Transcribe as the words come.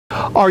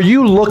Are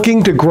you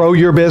looking to grow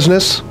your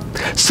business?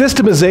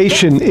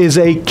 Systemization is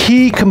a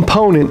key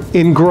component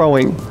in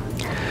growing.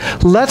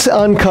 Let's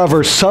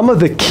uncover some of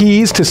the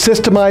keys to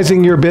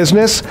systemizing your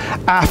business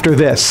after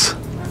this.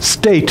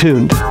 Stay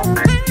tuned.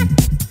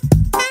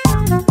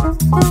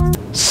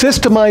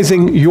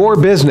 Systemizing your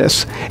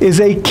business is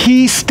a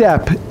key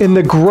step in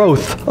the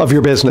growth of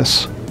your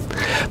business.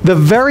 The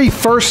very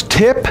first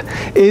tip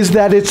is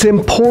that it's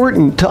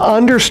important to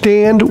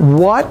understand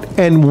what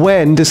and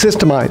when to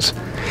systemize.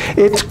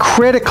 It's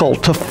critical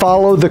to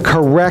follow the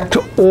correct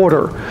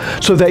order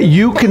so that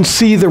you can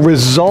see the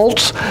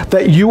results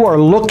that you are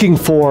looking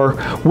for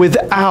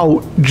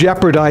without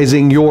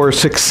jeopardizing your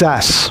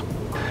success.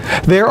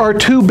 There are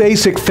two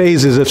basic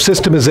phases of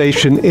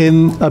systemization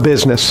in a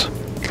business.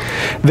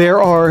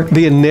 There are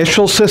the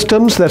initial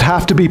systems that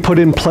have to be put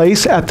in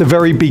place at the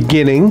very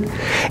beginning,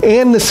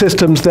 and the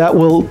systems that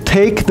will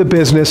take the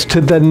business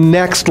to the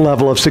next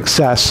level of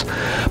success,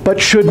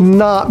 but should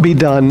not be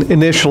done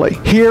initially.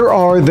 Here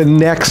are the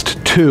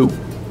next two.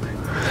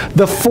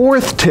 The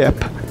fourth tip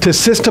to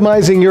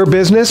systemizing your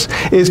business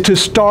is to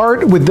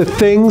start with the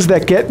things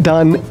that get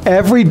done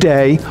every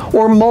day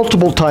or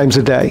multiple times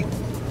a day.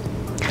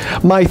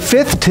 My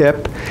fifth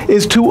tip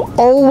is to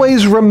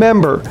always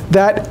remember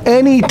that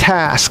any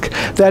task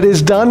that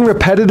is done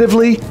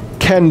repetitively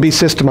can be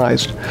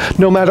systemized,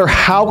 no matter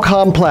how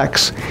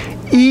complex,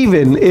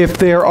 even if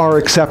there are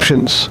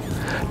exceptions.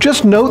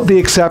 Just note the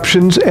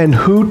exceptions and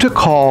who to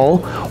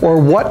call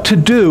or what to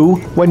do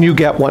when you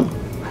get one.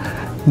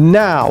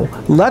 Now,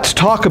 let's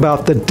talk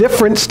about the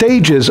different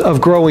stages of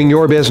growing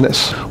your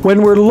business.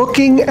 When we're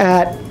looking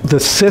at the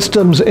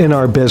systems in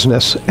our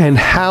business and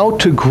how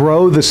to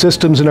grow the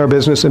systems in our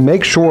business and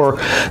make sure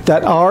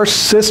that our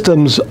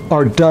systems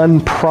are done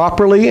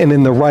properly and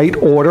in the right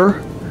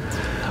order,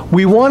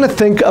 we want to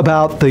think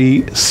about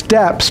the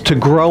steps to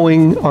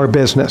growing our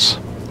business.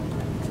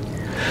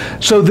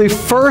 So the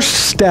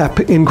first step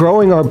in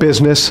growing our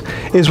business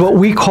is what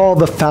we call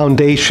the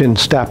foundation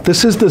step.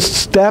 This is the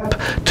step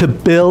to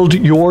build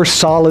your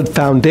solid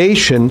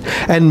foundation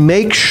and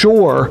make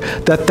sure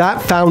that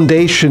that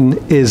foundation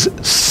is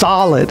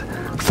solid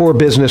for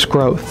business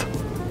growth.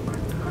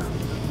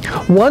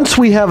 Once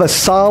we have a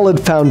solid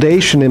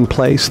foundation in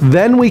place,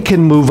 then we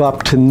can move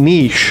up to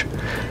niche.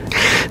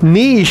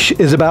 Niche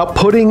is about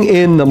putting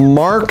in the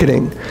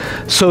marketing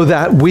so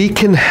that we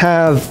can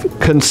have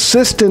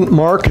consistent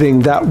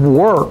marketing that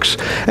works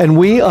and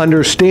we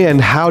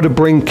understand how to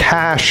bring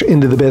cash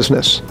into the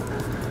business.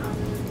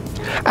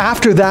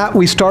 After that,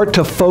 we start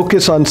to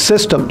focus on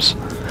systems.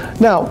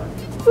 Now,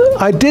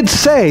 I did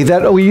say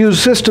that we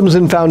use systems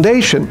in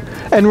foundation.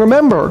 And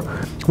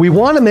remember, we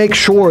want to make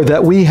sure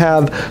that we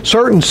have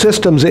certain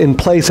systems in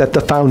place at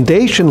the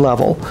foundation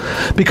level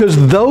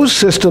because those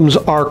systems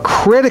are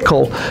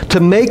critical to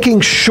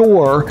making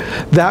sure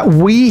that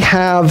we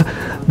have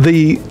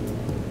the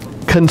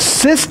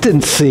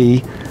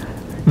consistency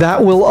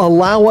that will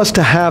allow us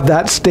to have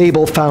that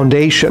stable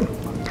foundation.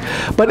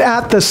 But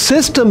at the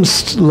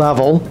systems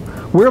level,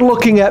 we're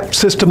looking at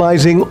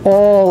systemizing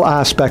all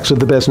aspects of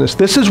the business.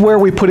 This is where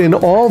we put in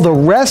all the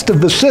rest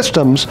of the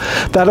systems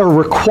that are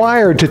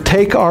required to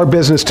take our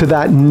business to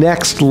that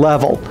next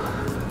level.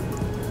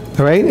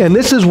 All right? And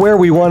this is where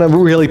we want to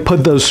really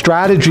put those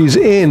strategies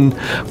in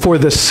for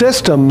the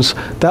systems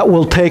that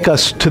will take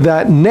us to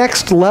that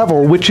next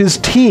level, which is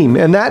team.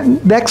 And that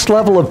next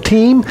level of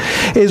team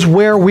is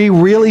where we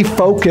really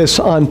focus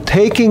on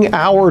taking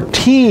our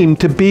team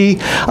to be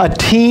a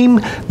team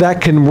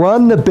that can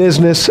run the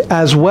business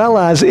as well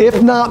as,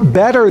 if not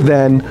better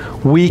than,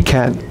 we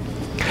can.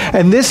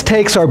 And this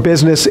takes our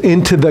business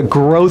into the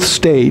growth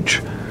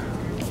stage.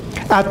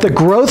 At the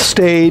growth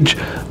stage,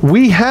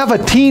 we have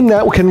a team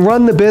that can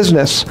run the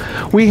business.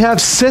 We have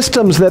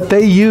systems that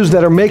they use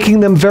that are making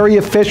them very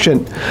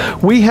efficient.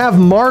 We have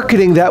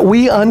marketing that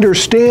we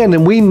understand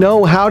and we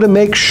know how to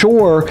make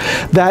sure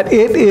that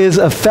it is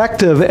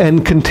effective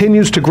and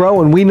continues to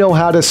grow, and we know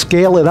how to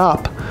scale it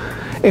up.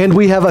 And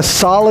we have a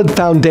solid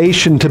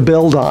foundation to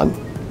build on.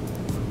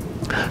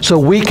 So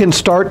we can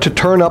start to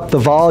turn up the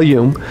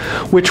volume,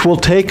 which will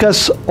take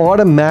us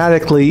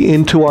automatically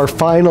into our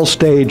final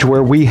stage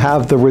where we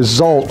have the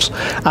results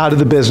out of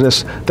the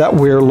business that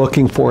we're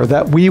looking for,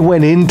 that we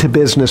went into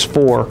business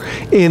for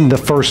in the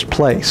first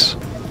place.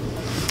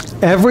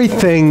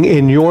 Everything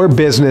in your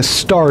business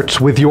starts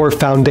with your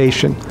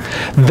foundation.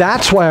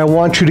 That's why I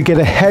want you to get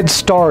a head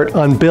start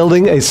on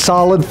building a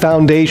solid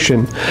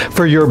foundation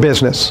for your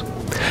business.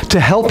 To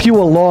help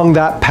you along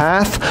that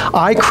path,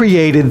 I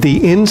created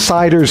the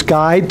Insider's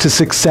Guide to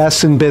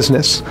Success in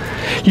Business.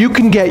 You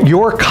can get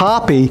your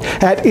copy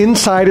at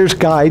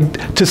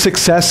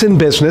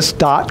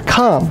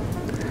insidersguidetosuccessinbusiness.com.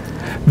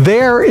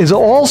 There is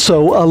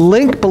also a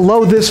link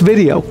below this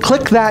video.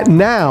 Click that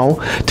now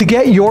to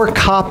get your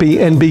copy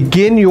and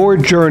begin your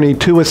journey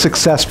to a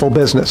successful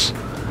business.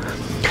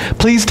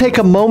 Please take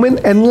a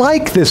moment and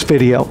like this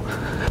video.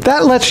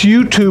 That lets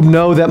YouTube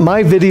know that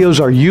my videos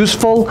are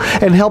useful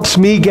and helps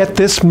me get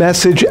this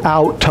message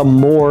out to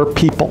more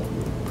people.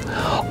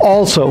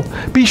 Also,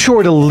 be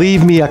sure to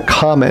leave me a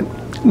comment.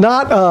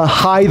 Not a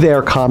hi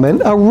there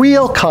comment, a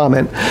real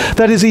comment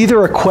that is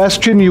either a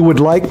question you would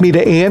like me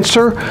to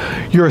answer,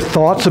 your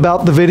thoughts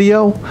about the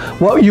video,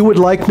 what you would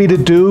like me to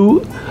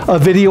do a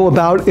video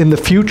about in the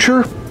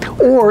future,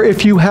 or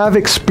if you have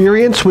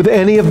experience with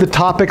any of the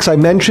topics I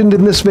mentioned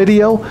in this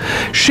video,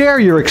 share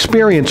your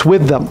experience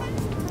with them.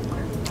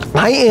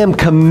 I am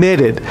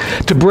committed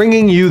to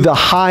bringing you the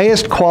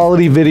highest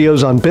quality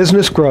videos on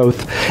business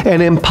growth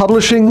and am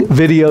publishing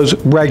videos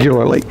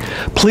regularly.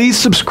 Please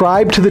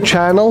subscribe to the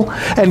channel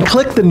and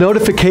click the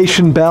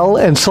notification bell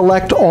and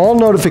select all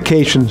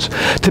notifications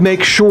to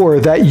make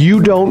sure that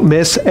you don't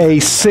miss a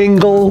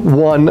single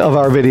one of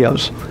our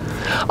videos.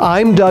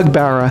 I'm Doug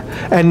Barra,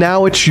 and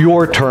now it's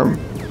your turn.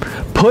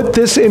 Put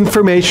this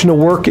information to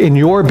work in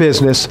your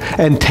business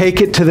and take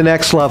it to the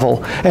next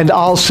level, and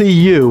I'll see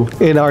you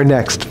in our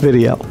next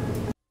video.